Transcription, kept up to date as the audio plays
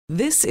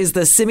This is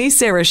the Simi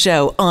Sara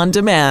Show on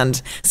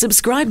demand.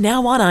 Subscribe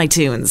now on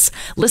iTunes.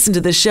 Listen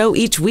to the show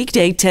each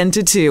weekday 10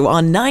 to 2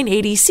 on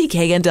 980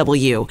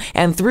 CKNW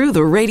and through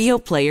the Radio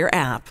Player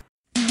app.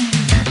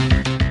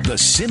 The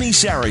Simi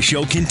Sara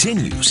Show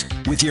continues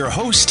with your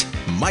host,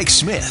 Mike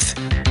Smith.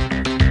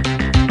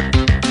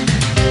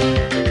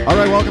 All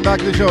right, welcome back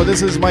to the show.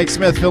 This is Mike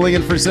Smith filling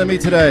in for Simi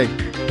today.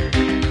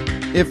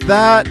 If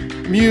that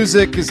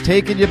music is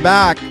taking you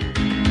back,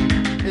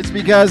 it's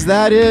because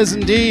that is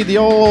indeed the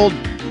old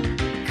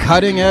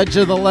cutting edge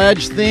of the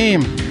ledge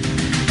theme.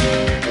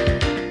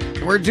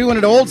 We're doing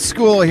it old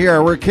school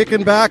here. We're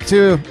kicking back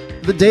to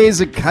the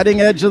days of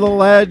cutting edge of the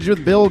ledge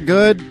with Bill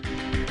Good.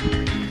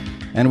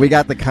 And we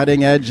got the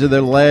cutting edge of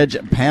the ledge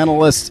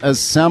panelists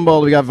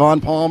assembled. We got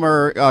Vaughn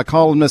Palmer,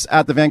 columnist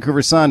at the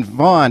Vancouver Sun.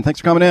 Vaughn, thanks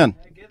for coming in.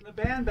 Getting the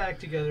band back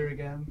together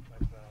again.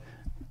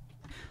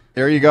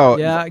 There you go.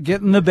 Yeah,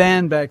 getting the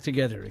band back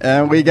together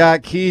again. And we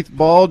got Keith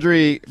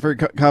Baldry for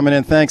coming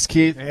in. Thanks,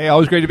 Keith. Hey,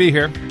 always great to be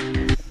here.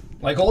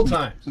 Like old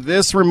times.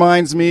 This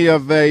reminds me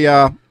of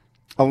a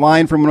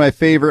line from one of my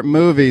favorite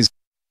movies.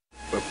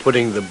 We're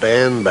putting the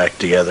band back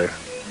together.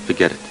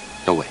 Forget it.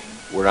 No way.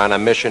 We're on a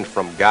mission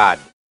from God.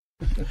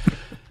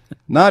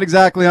 Not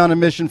exactly on a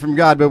mission from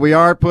God, but we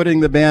are putting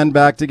the band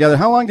back together.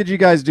 How long did you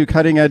guys do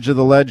Cutting Edge of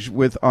the Ledge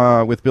with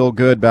Bill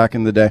Good back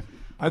in the day?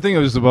 I think it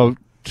was about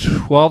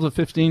 12 to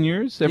 15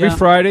 years. Every Yeah.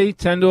 Friday,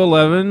 10 to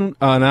 11,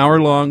 an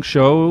hour-long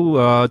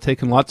show,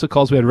 taking lots of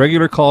calls. We had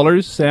regular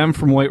callers. Sam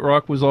from White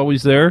Rock was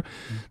always there.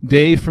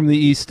 Dave from the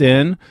East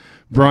End.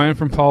 Brian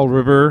from Powell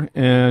River.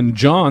 And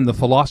John, the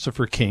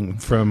Philosopher King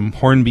from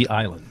Hornby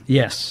Island.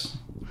 Yes.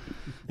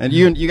 And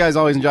you guys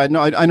always enjoyed.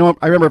 No, I know.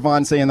 I remember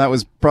Vaughn saying that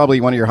was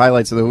probably one of your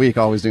highlights of the week.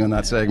 Always doing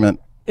that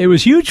segment. It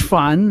was huge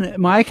fun,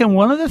 Mike, and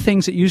one of the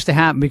things that used to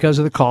happen because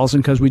of the calls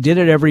and because we did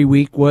it every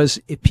week was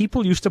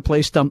people used to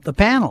play Stump the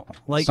Panel.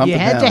 Like Stump you the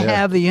had Panel, to yeah.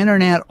 have the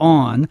internet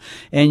on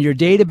and your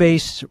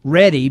database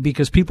ready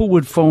because people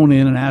would phone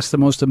in and ask the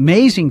most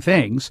amazing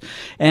things.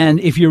 And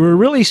if you were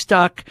really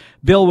stuck,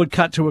 Bill would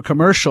cut to a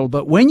commercial.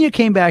 But when you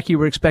came back, you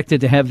were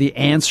expected to have the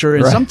answer.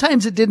 And Right.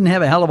 sometimes it didn't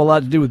have a hell of a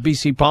lot to do with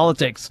BC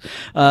politics,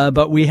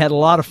 but we had a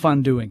lot of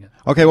fun doing it.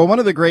 Okay, well, one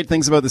of the great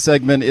things about the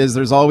segment is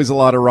there's always a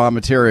lot of raw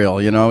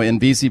material. You know, in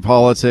BC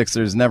politics,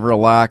 there's never a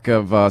lack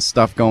of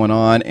stuff going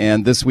on,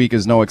 and this week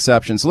is no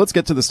exception. So let's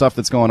get to the stuff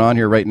that's going on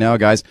here right now,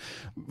 guys.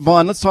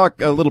 Vaughn, let's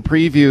talk a little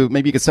preview.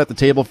 Maybe you could set the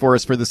table for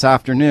us for this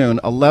afternoon,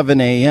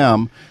 11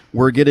 a.m.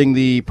 We're getting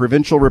the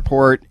provincial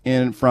report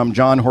in from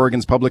John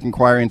Horgan's public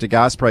inquiry into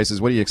gas prices.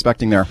 What are you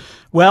expecting there?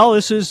 Well,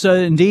 this is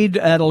indeed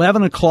at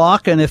 11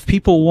 o'clock, and if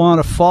people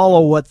want to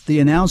follow what the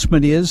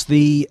announcement is,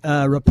 the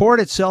report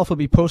itself will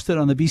be posted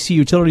on the BC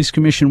Utilities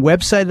Commission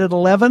website at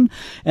 11,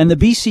 and the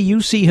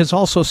BCUC has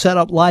also set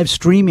up live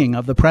streaming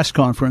of the press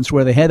conference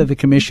where the head of the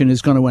commission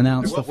is going to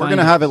announce the We're going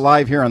to have it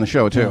live here on the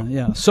show, too.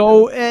 Yeah.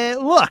 So,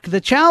 look,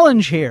 the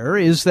challenge here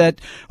is that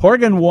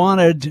Horgan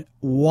wanted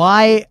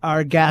why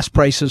are gas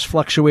prices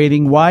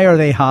fluctuating? Why are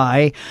they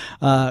high?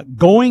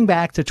 Going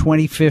back to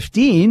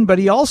 2015, but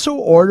he also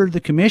ordered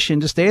the commission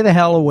to stay the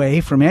hell away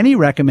from any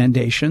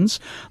recommendations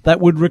that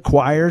would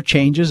require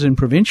changes in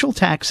provincial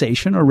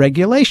taxation or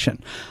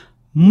regulation.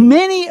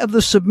 Many of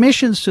the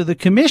submissions to the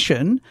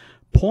commission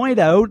point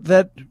out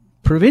that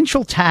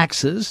provincial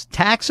taxes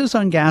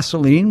on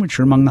gasoline, which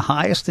are among the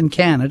highest in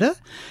Canada,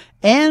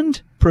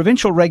 and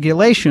provincial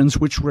regulations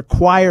which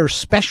require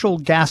special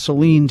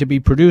gasoline to be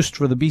produced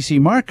for the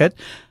BC market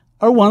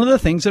are one of the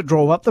things that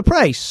drove up the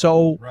price.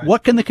 So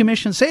What can the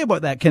commission say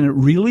about that? Can it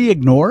really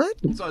ignore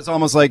it? So it's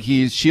almost like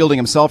he's shielding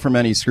himself from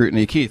any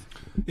scrutiny. Keith?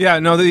 Yeah,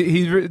 no,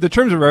 the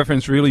terms of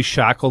reference really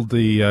shackled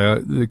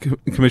the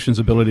Commission's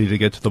ability to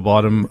get to the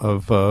bottom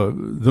of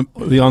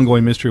the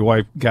ongoing mystery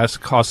why gas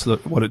costs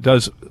what it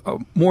does.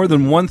 More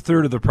than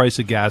 1/3 of the price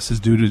of gas is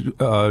due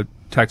to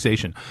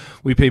taxation.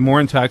 We pay more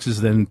in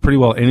taxes than pretty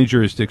well any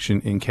jurisdiction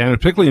in Canada,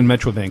 particularly in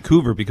Metro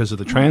Vancouver because of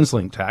the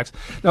TransLink tax.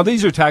 Now,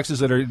 these are taxes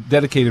that are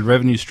dedicated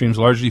revenue streams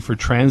largely for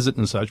transit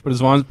and such, but as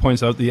Vaughn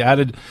points out, the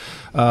added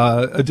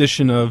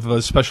addition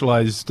of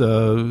specialized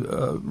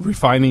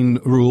refining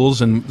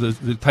rules and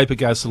the type of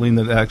gasoline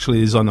that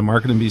actually is on the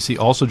market in BC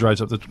also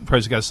drives up the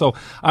price of gas. So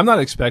I'm not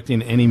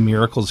expecting any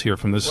miracles here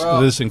from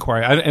this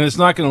inquiry, and it's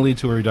not going to lead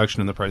to a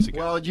reduction in the price of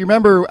gas. Well, do you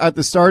remember at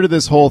the start of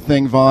this whole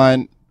thing,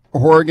 Vaughn,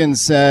 Horgan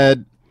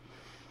said,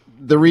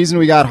 the reason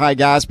we got high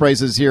gas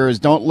prices here is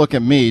don't look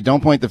at me.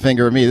 Don't point the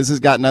finger at me. This has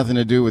got nothing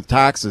to do with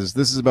taxes.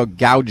 This is about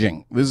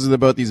gouging. This is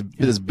about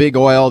this big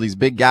oil, these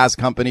big gas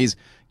companies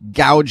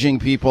gouging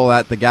people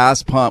at the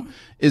gas pump.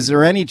 Is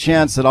there any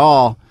chance at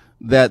all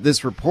that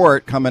this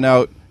report coming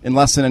out in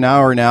less than an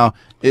hour now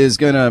is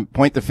going to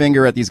point the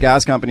finger at these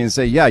gas companies and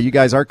say, yeah, you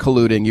guys are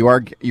colluding.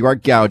 You are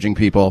gouging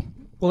people?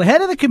 Well, the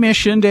head of the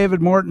commission,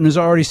 David Morton, has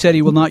already said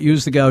he will not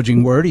use the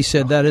gouging word. He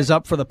said that is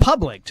up for the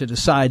public to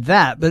decide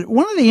that. But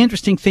one of the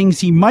interesting things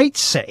he might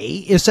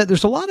say is that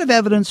there's a lot of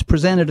evidence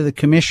presented to the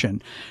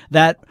commission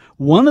that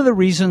one of the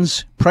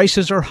reasons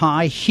prices are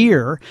high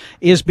here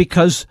is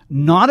because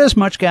not as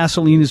much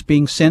gasoline is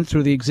being sent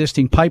through the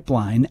existing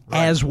pipeline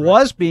as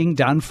was being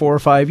done 4 or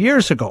 5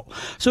 years ago.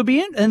 So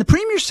and the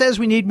Premier says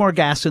we need more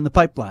gas in the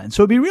pipeline.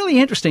 So it'd be really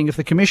interesting if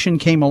the Commission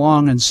came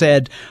along and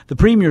said, the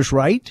Premier's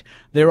right,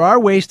 there are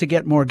ways to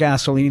get more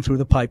gasoline through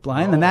the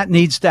pipeline, and that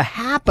needs to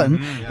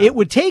happen. It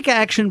would take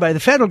action by the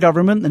federal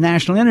government, the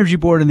National Energy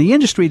Board, and the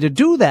industry to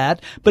do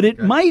that, but it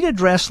might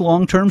address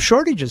long-term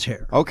shortages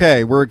here.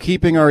 Okay, we're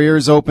keeping our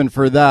ears open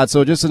for that.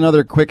 So just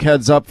another quick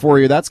heads up for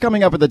you. That's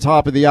coming up at the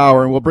top of the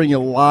hour, and we'll bring you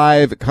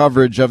live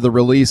coverage of the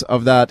release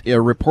of that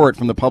report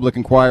from the public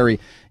inquiry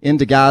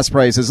into gas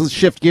prices. Let's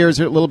shift gears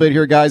a little bit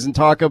here, guys, and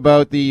talk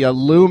about the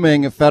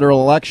looming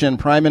federal election.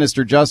 Prime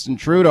Minister Justin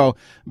Trudeau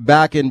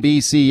back in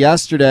BC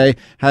yesterday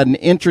had an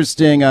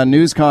interesting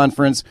news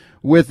conference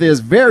with his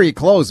very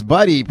close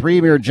buddy,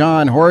 Premier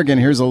John Horgan.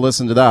 Here's a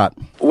listen to that.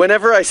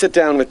 Whenever I sit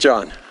down with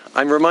John,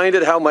 I'm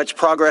reminded how much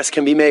progress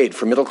can be made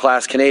for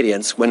middle-class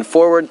Canadians when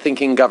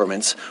forward-thinking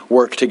governments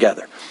work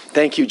together.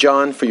 Thank you,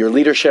 John, for your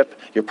leadership,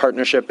 your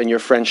partnership, and your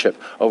friendship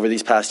over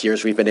these past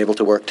years. We've been able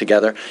to work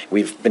together.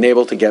 We've been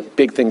able to get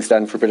big things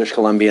done for British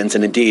Columbians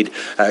and indeed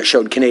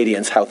showed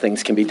Canadians how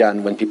things can be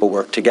done when people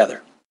work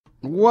together.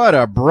 What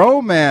a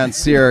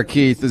bromance here,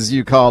 Keith, as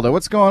you called it.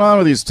 What's going on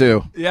with these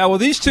two? Yeah, well,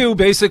 these two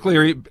basically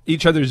are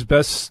each other's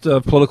best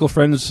political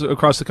friends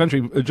across the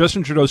country.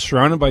 Justin Trudeau is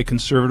surrounded by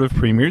conservative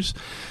premiers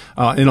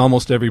in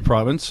almost every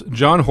province.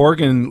 John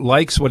Horgan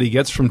likes what he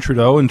gets from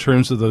Trudeau in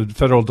terms of the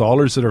federal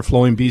dollars that are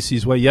flowing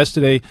BC's way.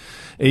 Yesterday,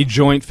 a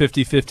joint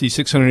 50-50,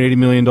 $680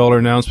 million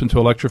announcement to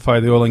electrify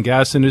the oil and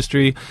gas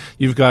industry.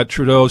 You've got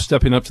Trudeau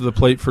stepping up to the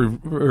plate for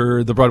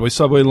the Broadway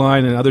subway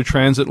line and other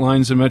transit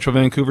lines in Metro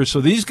Vancouver.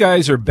 So these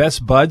guys are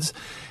best buds.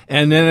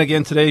 And then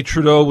again today,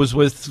 Trudeau was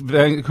with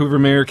Vancouver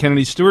Mayor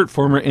Kennedy Stewart,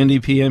 former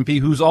NDP MP,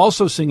 who's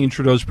also singing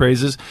Trudeau's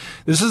praises.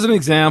 This is an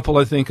example,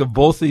 I think, of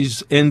both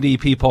these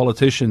NDP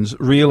politicians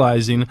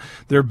realizing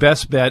their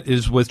best bet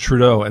is with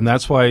Trudeau, and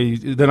that's why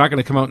they're not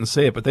going to come out and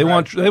say it. But they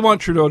want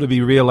Trudeau to be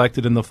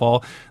reelected in the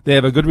fall. They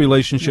have a good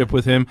relationship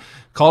with him.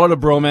 Call it a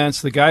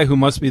bromance. The guy who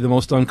must be the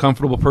most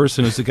uncomfortable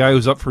person is the guy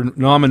who's up for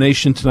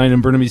nomination tonight in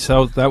Burnaby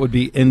South. That would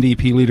be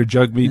NDP leader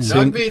Jagmeet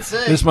Singh.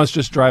 This must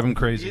just drive him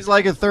crazy. He's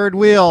like a third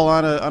wheel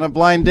on a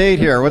blind date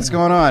here. What's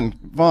going on,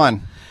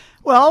 Vaughn?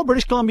 Well,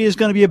 British Columbia is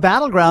going to be a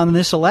battleground in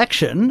this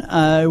election.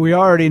 We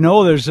already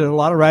know there's a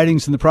lot of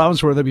ridings in the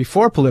province where there'll be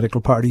 4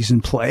 political parties in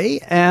play.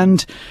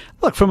 And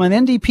look, from an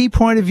NDP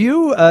point of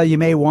view, you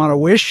may want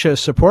to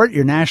support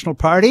your national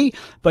party,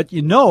 but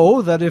you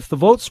know that if the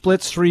vote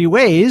splits 3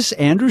 ways,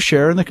 Andrew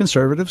Scheer and the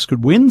Conservatives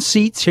could win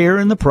seats here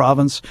in the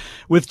province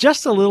with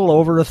just a little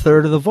over a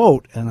third of the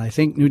vote. And I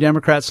think New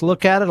Democrats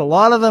look at it, a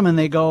lot of them, and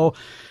they go,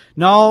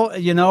 no,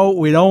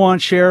 we don't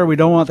want Scheer. We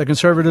don't want the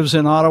Conservatives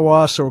in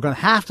Ottawa, so we're going to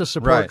have to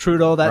support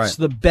Trudeau. That's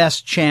the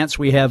best chance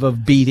we have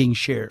of beating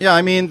Scheer. Yeah,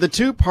 I mean, the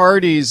two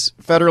parties,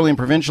 federally and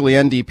provincially,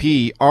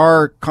 NDP,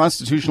 are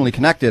constitutionally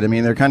connected. I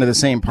mean, they're kind of the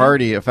same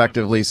party,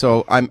 effectively.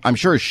 So I'm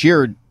sure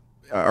Scheer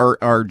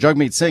or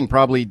Jagmeet Singh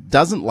probably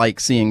doesn't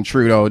like seeing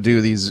Trudeau do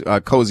these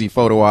cozy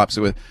photo ops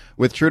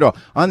with Trudeau.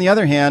 On the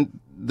other hand,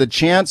 the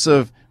chance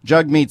of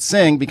Jagmeet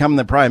Singh becoming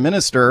the prime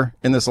minister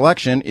in this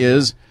election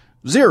is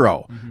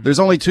 0. Mm-hmm. There's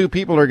only 2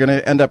 people who are going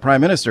to end up prime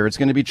minister. It's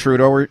going to be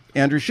Trudeau or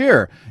Andrew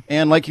Scheer.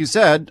 And like you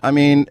said, I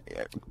mean,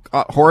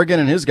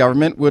 Horgan and his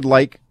government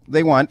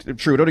they want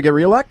Trudeau to get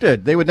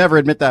reelected. They would never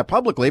admit that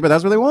publicly, but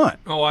that's what they want.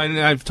 Oh,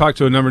 I've talked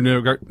to a number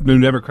of New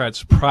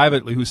Democrats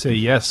privately who say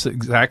yes,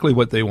 exactly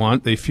what they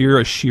want. They fear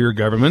a Scheer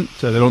government.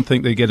 They don't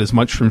think they get as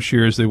much from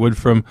Scheer as they would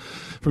from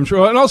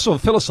Trudeau. And also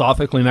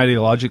philosophically and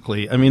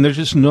ideologically, I mean,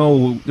 there's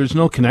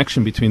no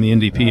connection between the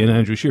NDP and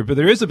Andrew Scheer, but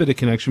there is a bit of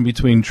connection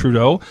between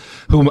Trudeau,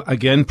 whom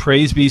again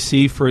praised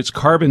BC for its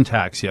carbon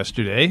tax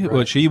yesterday,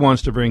 which he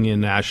wants to bring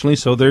in nationally.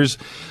 So there's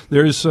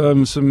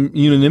some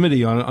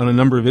unanimity on a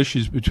number of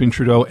issues between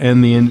Trudeau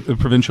and the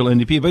provincial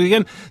NDP. But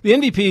again, the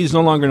NDP is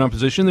no longer in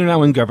opposition. They're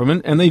now in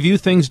government, and they view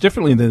things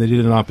differently than they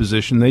did in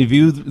opposition. They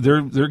view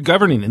they're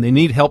governing, and they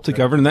need help to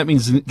govern, and that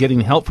means getting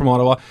help from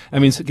Ottawa.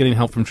 That means getting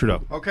help from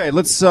Trudeau. Okay,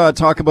 let's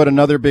talk about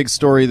another big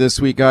story this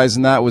week, guys,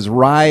 and that was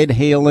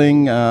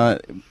ride-hailing.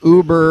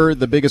 Uber,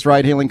 the biggest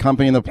ride-hailing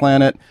company on the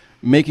planet,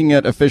 making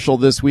it official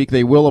this week.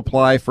 They will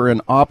apply for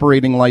an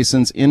operating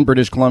license in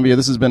British Columbia.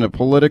 This has been a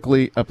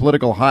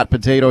political hot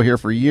potato here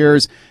for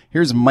years.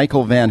 Here's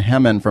Michael Van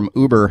Hemmen from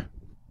Uber.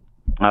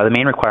 The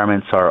main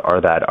requirements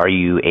are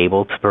you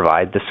able to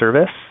provide the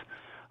service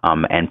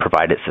and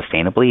provide it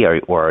sustainably,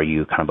 or are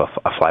you kind of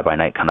a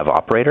fly-by-night kind of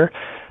operator?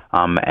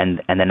 And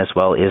then as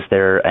well, is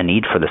there a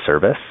need for the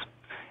service?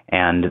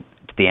 And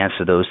the answer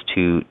to those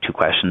two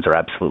questions are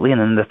absolutely. And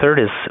then the third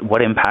is,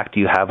 what impact do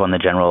you have on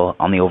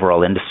the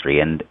overall industry?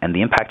 And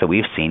the impact that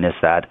we've seen is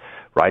that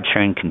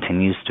ride-sharing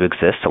continues to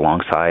exist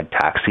alongside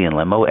taxi and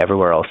limo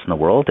everywhere else in the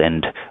world,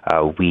 and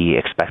we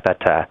expect that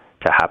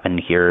to happen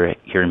here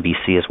in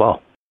BC as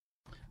well.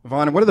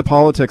 Vaughn, what are the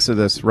politics of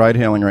this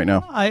ride-hailing right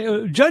now?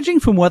 Judging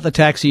from what the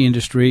taxi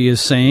industry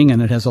is saying,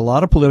 and it has a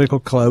lot of political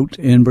clout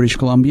in British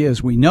Columbia,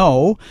 as we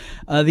know,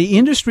 the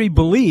industry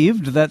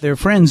believed that their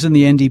friends in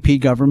the NDP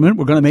government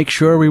were going to make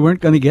sure we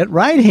weren't going to get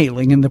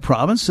ride-hailing in the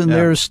province, and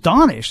they're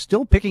astonished,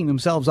 still picking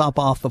themselves up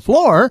off the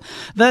floor,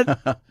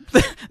 that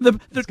the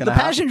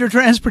Passenger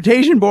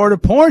Transportation Board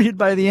appointed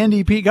by the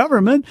NDP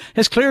government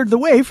has cleared the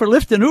way for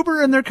Lyft and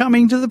Uber, and they're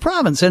coming to the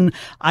province. And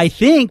I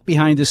think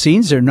behind the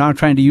scenes, they're now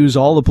trying to use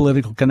all the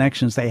political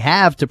connections they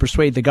have to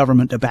persuade the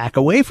government to back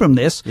away from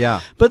this. Yeah.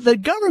 But the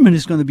government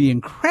is going to be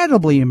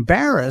incredibly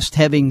embarrassed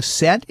having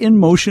set in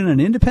motion an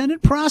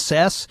independent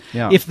process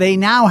if they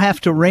now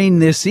have to rein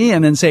this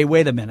in and say,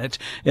 wait a minute,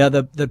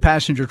 the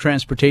Passenger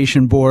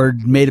Transportation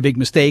Board made a big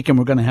mistake and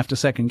we're going to have to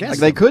second guess them.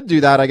 They could do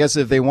that, I guess,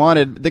 if they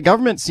wanted. The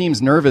government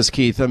seems nervous,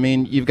 Keith. I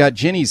mean, you've got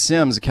Ginny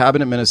Sims, a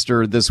cabinet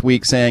minister, this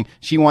week saying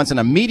she wants an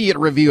immediate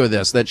review of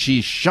this, that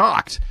she's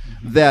shocked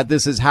that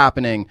this is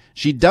happening.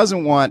 She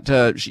doesn't want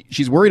to,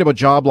 she's worried about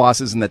job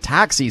losses in the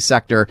taxi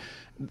sector.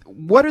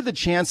 What are the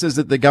chances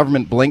that the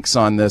government blinks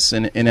on this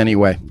in any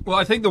way? Well,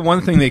 I think the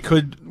one thing they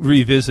could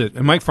revisit,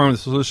 and Mike Farman, the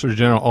Solicitor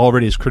General,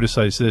 already has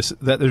criticized this,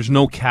 that there's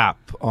no cap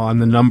on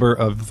the number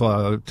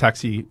of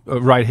taxi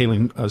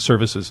ride-hailing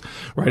services,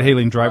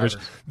 ride-hailing drivers.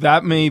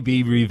 That may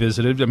be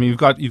revisited. I mean,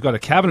 you've got a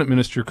cabinet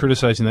minister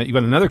criticizing that. You've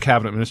got another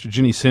cabinet minister,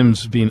 Ginny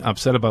Sims, being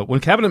upset about. When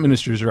cabinet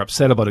ministers are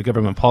upset about a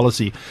government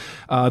policy,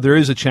 there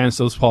is a chance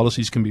those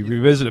policies can be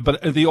revisited.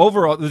 But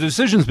the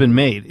decision's been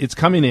made. It's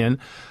coming in.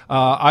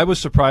 I was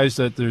surprised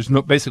that there's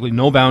basically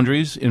no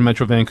boundaries in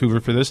Metro Vancouver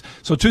for this.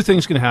 So two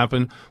things can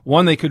happen.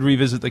 One, they could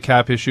revisit the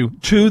cap issue.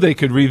 Two, they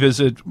could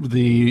revisit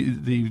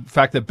the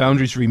fact that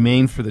boundaries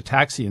remain for the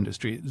taxi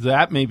industry.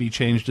 That may be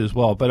changed as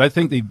well. But I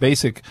think the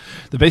basic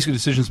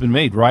decision's been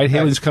made.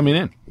 Ride-hailing's coming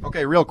in.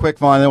 Okay, real quick,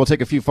 Vaughn, then we'll take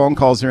a few phone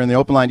calls here in the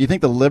open line. Do you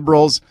think the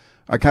Liberals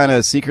are kind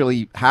of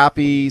secretly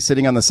happy,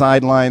 sitting on the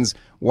sidelines,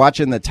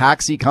 watching the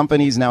taxi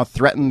companies now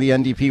threaten the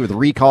NDP with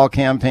recall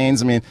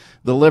campaigns? I mean,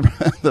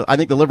 I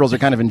think the Liberals are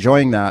kind of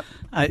enjoying that.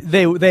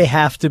 They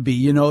have to be.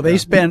 You know, they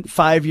spent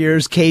 5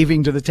 years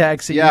caving to the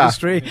taxi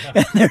industry,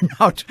 and they're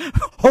now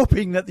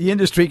hoping that the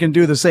industry can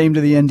do the same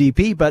to the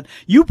NDP. But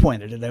you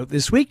pointed it out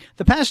this week.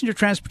 The Passenger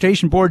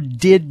Transportation Board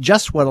did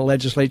just what a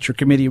legislature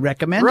committee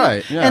recommended.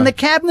 Right, yeah. And the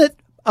cabinet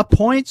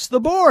appoints the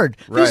board.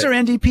 Right. These are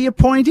NDP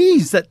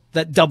appointees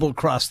that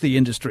double-cross the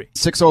industry.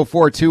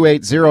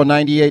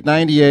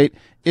 604-280-9898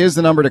 is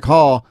the number to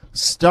call.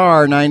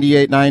 Star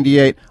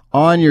 9898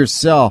 on your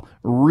cell.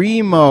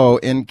 Remo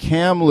in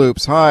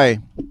Kamloops. Hi.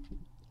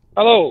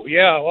 Hello.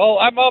 Yeah. Well,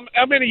 I'm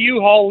in a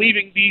U-Haul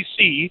leaving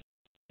BC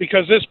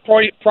because this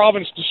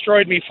province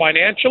destroyed me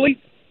financially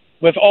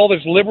with all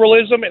this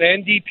liberalism and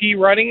NDP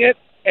running it,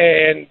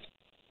 and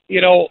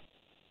you know,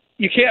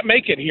 you can't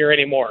make it here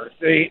anymore.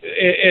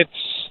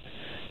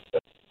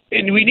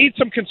 And we need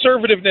some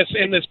conservativeness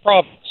in this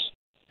province.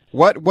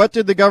 What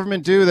did the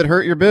government do that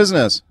hurt your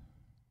business?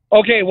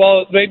 Okay,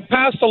 well, they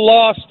passed a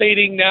law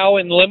stating now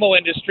in the limo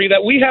industry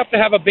that we have to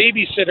have a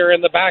babysitter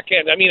in the back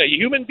end. I mean, a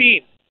human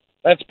being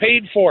that's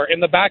paid for in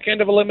the back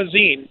end of a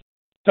limousine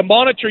to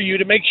monitor you,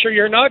 to make sure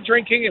you're not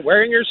drinking and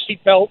wearing your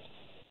seatbelt.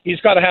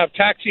 He's got to have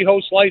taxi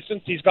host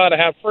license. He's got to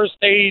have first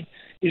aid.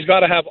 He's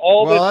got to have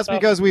all this stuff. Well, that's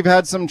because we've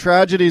had some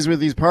tragedies with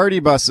these party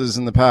buses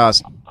in the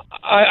past.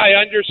 I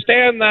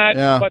understand that,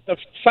 but the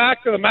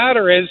fact of the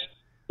matter is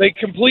they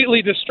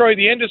completely destroy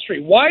the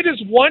industry. Why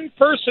does one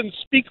person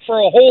speak for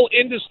a whole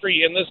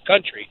industry in this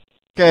country?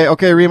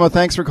 Okay, Remo,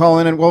 thanks for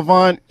calling in. Well,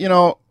 Vaughn, you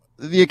know,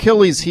 the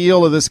Achilles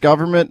heel of this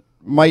government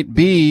might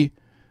be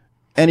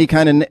any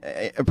kind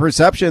of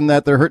perception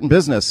that they're hurting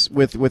business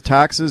with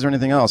taxes or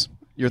anything else.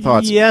 Your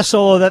thoughts? Yes,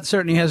 although that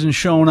certainly hasn't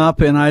shown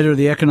up in either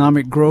the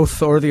economic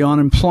growth or the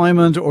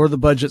unemployment or the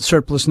budget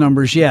surplus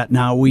numbers yet.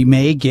 Now, we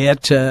may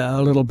get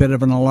a little bit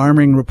of an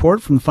alarming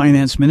report from the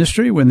Finance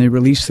Ministry when they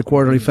release the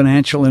quarterly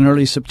financial in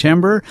early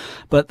September.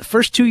 But the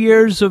first 2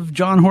 years of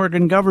John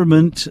Horgan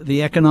government,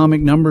 the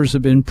economic numbers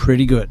have been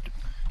pretty good.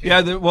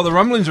 Yeah, the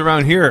rumblings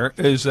around here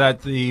is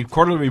that the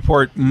quarterly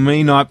report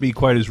may not be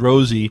quite as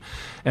rosy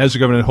as the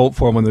government hoped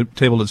for when they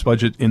tabled its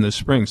budget in the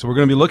spring. So we're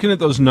going to be looking at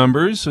those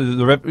numbers,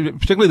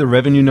 particularly the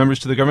revenue numbers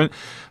to the government.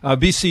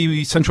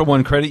 BC Central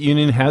One Credit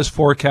Union has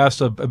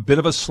forecast a bit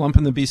of a slump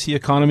in the BC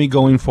economy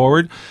going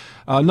forward.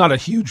 Not a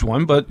huge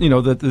one, but, you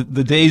know,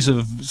 the days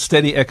of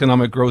steady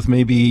economic growth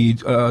may be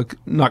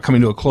not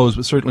coming to a close,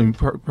 but certainly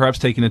perhaps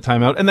taking a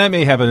time out. And that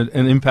may have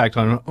an impact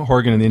on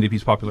Horgan and the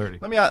NDP's popularity.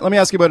 Let me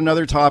ask you about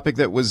another topic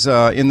that was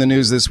in the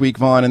news this week,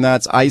 Vaughn, and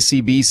that's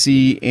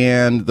ICBC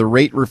and the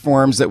rate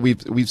reforms that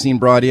we've seen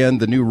brought in,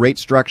 the new rate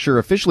structure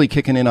officially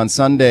kicking in on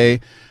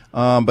Sunday.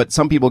 But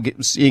some people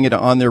seeing it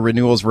on their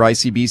renewals for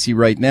ICBC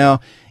right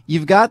now.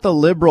 You've got the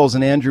Liberals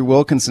and Andrew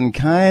Wilkinson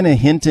kind of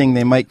hinting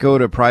they might go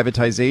to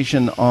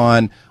privatization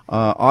on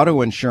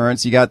auto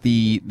insurance. You got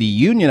the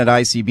union at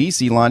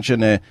ICBC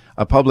launching a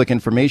public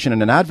information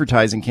and an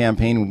advertising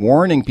campaign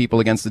warning people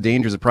against the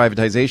dangers of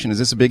privatization. Is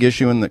this a big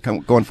issue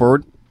going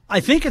forward? I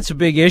think it's a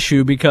big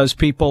issue because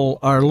people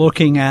are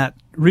looking at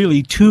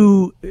really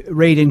two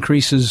rate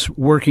increases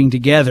working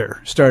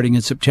together starting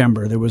in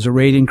September. There was a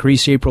rate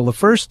increase April the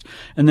 1st,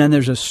 and then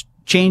there's a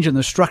change in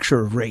the structure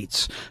of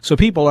rates. So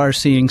people are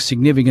seeing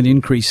significant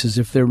increases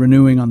if they're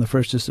renewing on the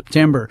 1st of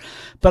September.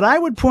 But I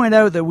would point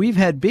out that we've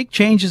had big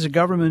changes of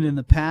government in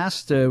the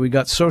past. We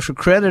got social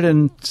credit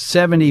in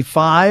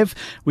 75.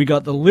 We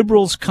got the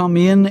Liberals come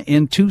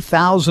in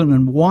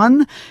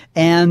 2001.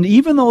 And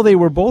even though they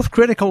were both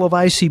critical of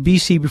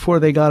ICBC before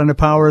they got into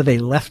power, they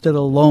left it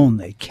alone.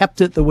 They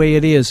kept it the way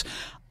it is.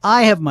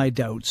 I have my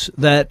doubts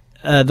that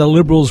the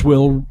Liberals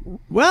will,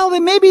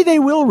 maybe they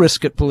will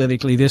risk it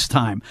politically this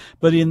time.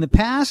 But in the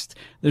past,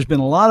 there's been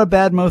a lot of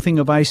bad-mouthing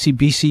of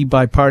ICBC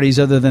by parties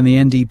other than the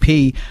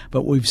NDP.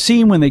 But we've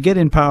seen when they get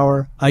in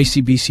power,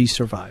 ICBC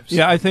survives.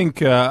 Yeah, I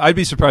think I'd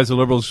be surprised the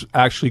Liberals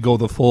actually go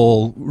the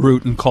full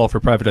route and call for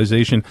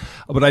privatization.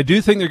 But I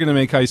do think they're going to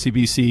make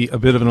ICBC a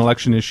bit of an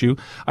election issue.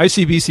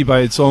 ICBC, by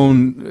its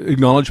own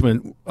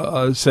acknowledgement,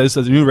 says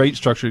that the new rate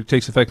structure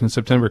takes effect in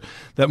September,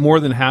 that more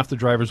than half the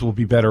drivers will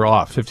be better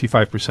off,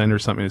 55% or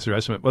something is their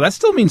estimate. Well, that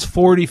still means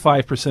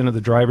 45% of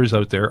the drivers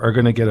out there are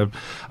going to get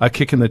a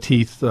kick in the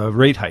teeth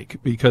rate hike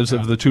because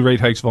of the two rate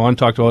hikes Vaughn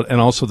talked about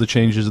and also the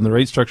changes in the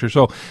rate structure.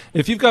 So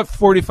if you've got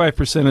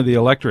 45% of the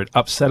electorate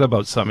upset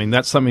about something,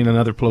 that's something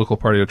another political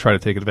party will try to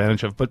take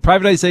advantage of. But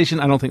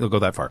privatization, I don't think they'll go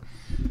that far.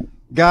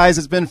 Guys,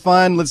 it's been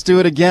fun. Let's do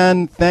it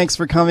again. Thanks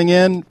for coming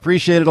in.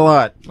 Appreciate it a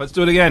lot. Let's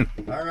do it again.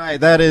 All right.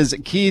 That is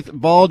Keith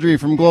Baldry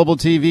from Global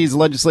TV's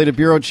Legislative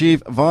Bureau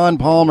Chief, Vaughn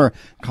Palmer,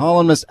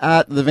 columnist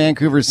at the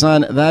Vancouver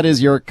Sun. That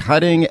is your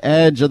cutting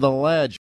edge of the ledge.